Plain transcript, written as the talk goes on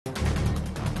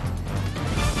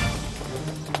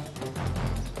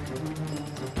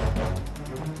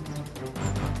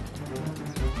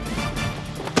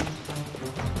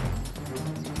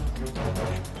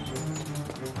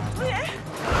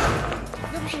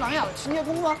琅琊的清洁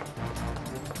工吗？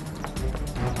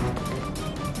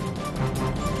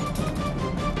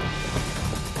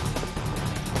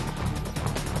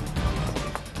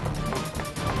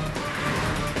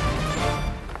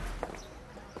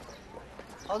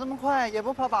跑这么快，也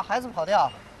不怕把孩子跑掉？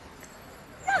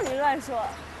让你乱说。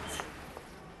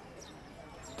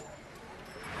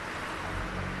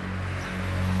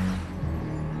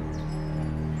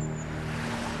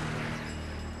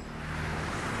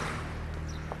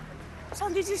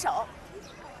 上帝之手！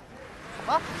什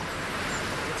么？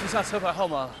我记下车牌号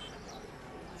码。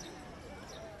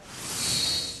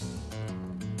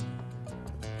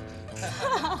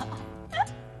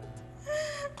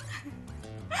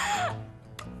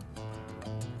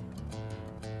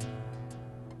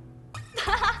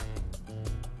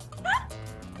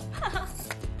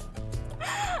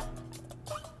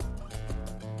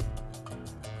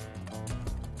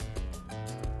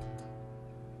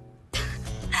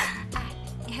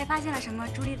你还发现了什么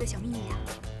朱莉的小秘密啊？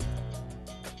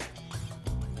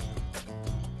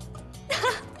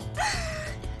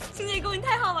清洁工，你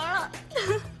太好玩了！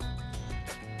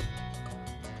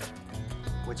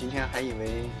我今天还以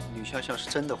为吕笑笑是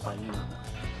真的怀孕了呢。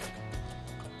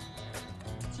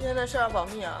今天的事要保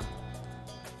密啊，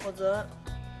否则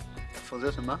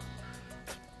什么？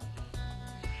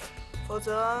否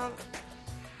则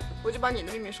我就把你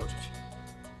的秘密说出去。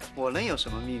我能有什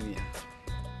么秘密啊？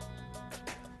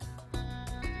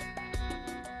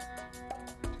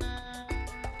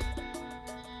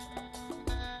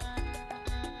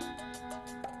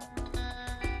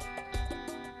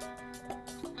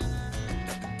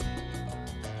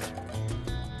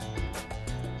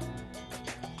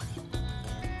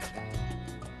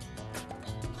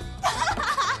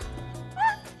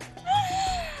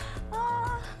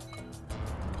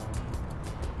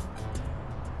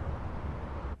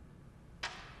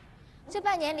 这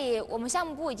半年里，我们项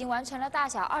目部已经完成了大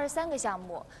小23个项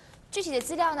目，具体的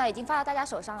资料呢已经发到大家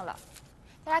手上了，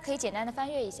大家可以简单的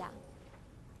翻阅一下。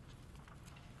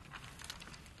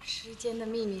时间的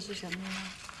秘密是什么呀？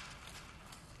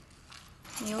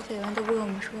你有绯闻都不跟我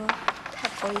们说，太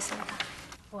不好意思了吧？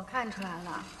我看出来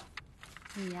了，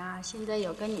你呀，现在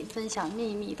有跟你分享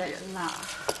秘密的人了。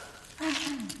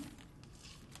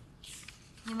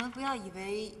你们不要以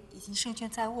为已经胜券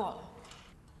在握了。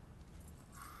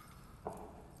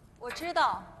 我知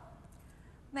道，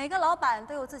每个老板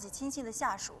都有自己亲信的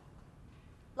下属，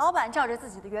老板罩着自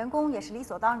己的员工也是理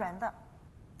所当然的。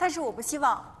但是我不希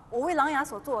望我为琅琊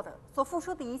所做的、所付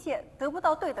出的一切得不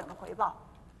到对等的回报，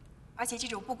而且这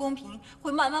种不公平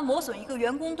会慢慢磨损一个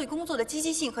员工对工作的积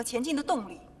极性和前进的动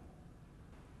力。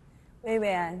薇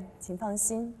薇安，请放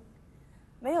心，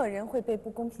没有人会被不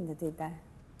公平的对待。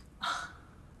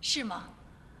是吗？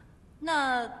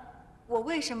那我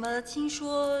为什么听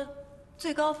说？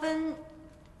 最高分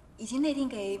已经内定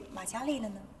给马嘉丽了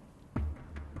呢。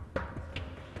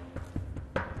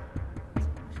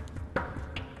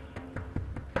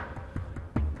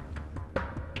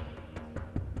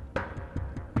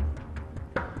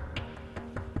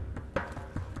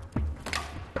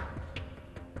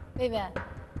薇薇，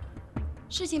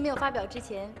事情没有发表之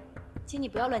前，请你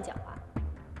不要乱讲话。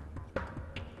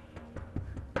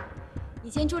以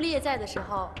前朱丽叶在的时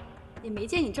候，也没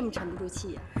见你这么沉不住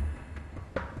气呀。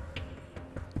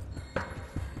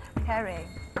 Carrie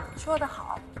说得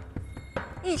好，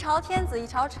一朝天子一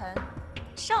朝臣，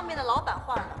上面的老板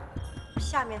换了，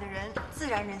下面的人自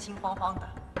然人心惶惶的。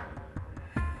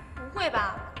不会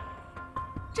吧？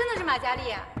真的是马嘉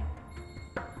丽？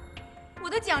我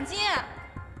的奖金！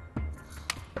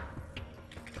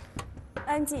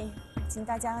安静，请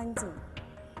大家安静。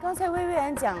刚才薇薇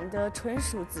安讲的纯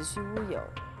属子虚乌有，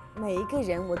每一个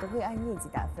人我都会按业绩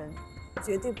打分，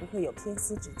绝对不会有偏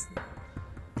私之处。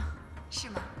是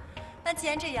吗？ 那既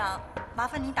然这样，麻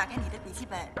烦你打开你的笔记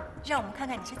本，让我们看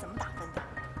看你是怎么打分的。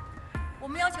我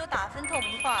们要求打分透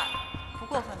明化，不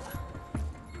过分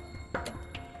吧？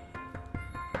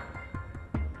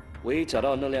我已找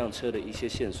到那辆车的一些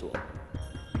线索。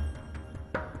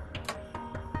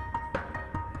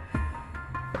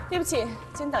对不起，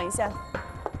先等一下。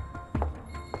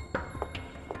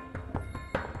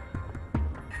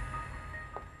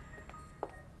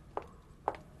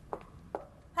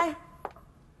嗨。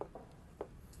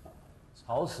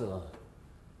 吵死了！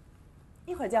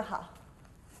一会儿就好。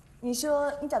你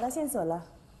说你找到线索了？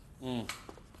嗯，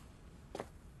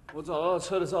我找到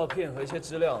车的照片和一些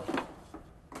资料，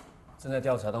正在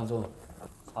调查当中，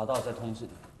查到再通知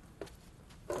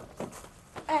你。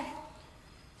哎，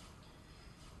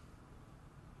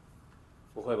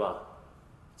不会吧？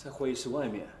在会议室外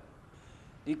面，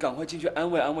你赶快进去安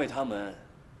慰安慰他们。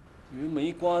女人们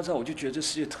一聒噪，我就觉得这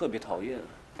世界特别讨厌。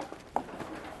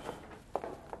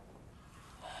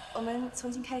我们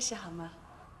重新开始好吗？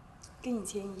跟以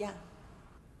前一样。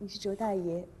你是周大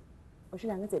爷，我是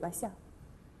两个嘴巴笑。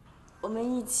我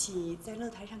们一起在露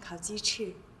台上烤鸡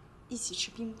翅，一起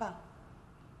吃冰棒。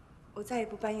我再也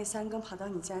不半夜3更跑到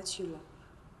你家去了，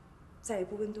再也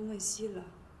不问东问西了。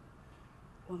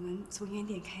我们从原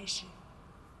点开始，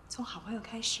从好朋友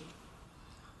开始。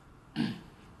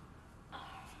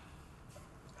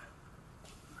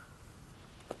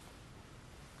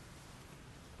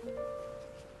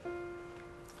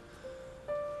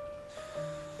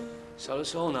小的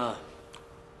时候呢，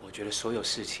我觉得所有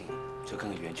事情就跟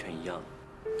个圆圈一样，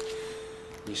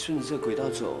你顺着这个轨道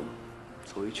走，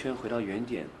走一圈回到原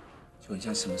点，就很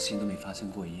像什么事情都没发生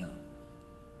过一样。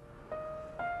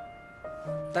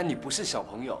但你不是小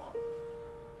朋友，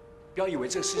不要以为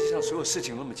这个世界上所有事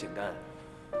情那么简单。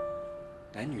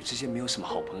男女之间没有什么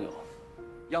好朋友，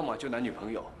要么就男女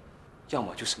朋友，要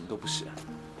么就什么都不是。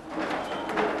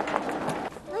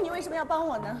那你为什么要帮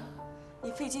我呢？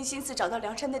你费尽心思找到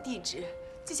梁山的地址，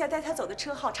记下带他走的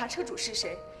车号，查车主是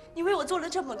谁。你为我做了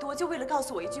这么多，就为了告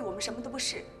诉我一句我们什么都不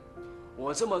是。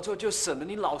我这么做就省得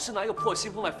你老是拿一个破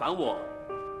信封来烦我，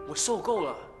我受够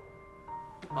了。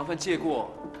麻烦借过。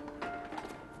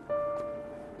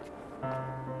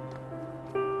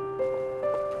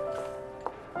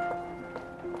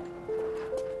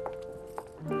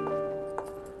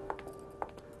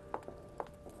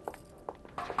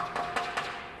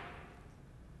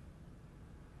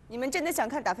你们真的想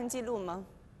看打分记录吗？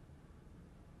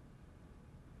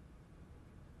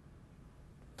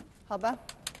好吧，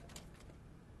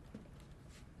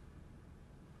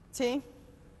请。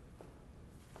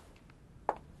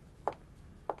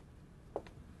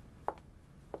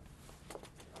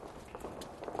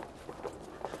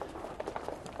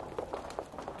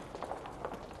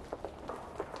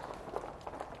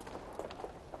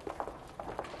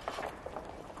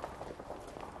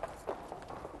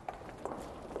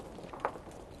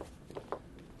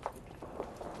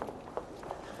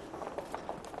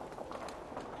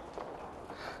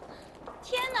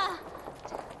天哪！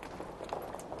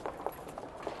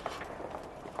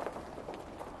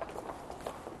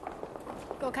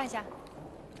给我看一下。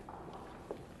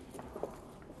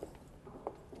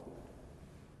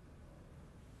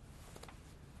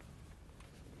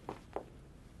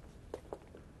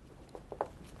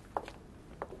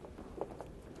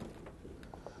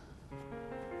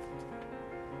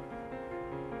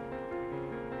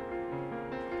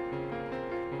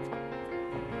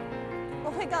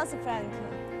我会告诉 Frank，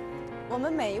 我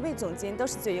们每一位总监都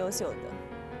是最优秀的。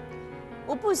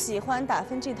我不喜欢打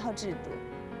分这套制度，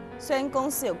虽然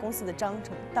公司有公司的章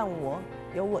程，但我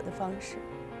有我的方式。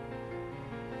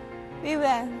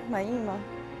Vivian 满意吗？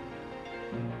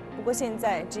不过现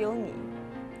在只有你，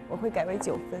我会改为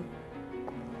9分，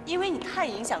因为你太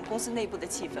影响公司内部的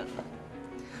气氛了。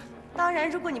当然，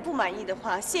如果你不满意的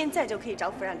话，现在就可以找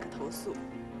Frank 投诉，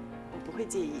我不会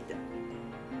介意的。